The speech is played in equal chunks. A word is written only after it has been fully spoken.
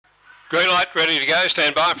Green light, ready to go.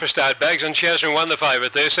 Stand by for start. Bags on Shazza won the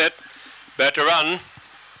favourite. They're set. About to run.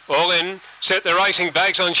 All in. Set the racing.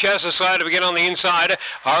 Bags on Shazza slow to begin on the inside.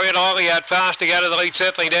 Oriental Ollie out fast to go to the lead.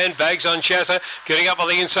 Settling down. Bags on Shazza getting up on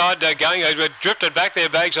the inside. Drifted back there.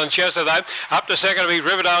 Bags on Shazza though. Up to second to be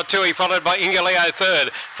Riverdale Tui, followed by Ingaleo third.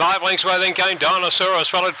 5 lengths away then came Dinosaurus,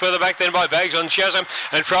 followed further back then by Bags on Shazza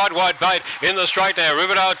and Fried White Bait in the straight now.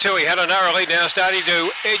 Riverdale Tui had a narrow lead now, starting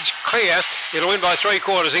to edge clear. It'll win by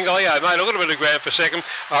 3/4. Ingaleo made a little bit of ground for second.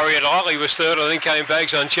 Oriental Ollie was third, and then came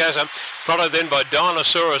Bags on Shazza, followed then by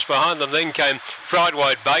Dinosaurus. Behind them then came Fried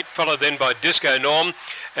White Bait, followed then by Disco Norm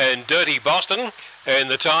and Dirty Boston, and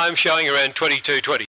the time showing around 22:20.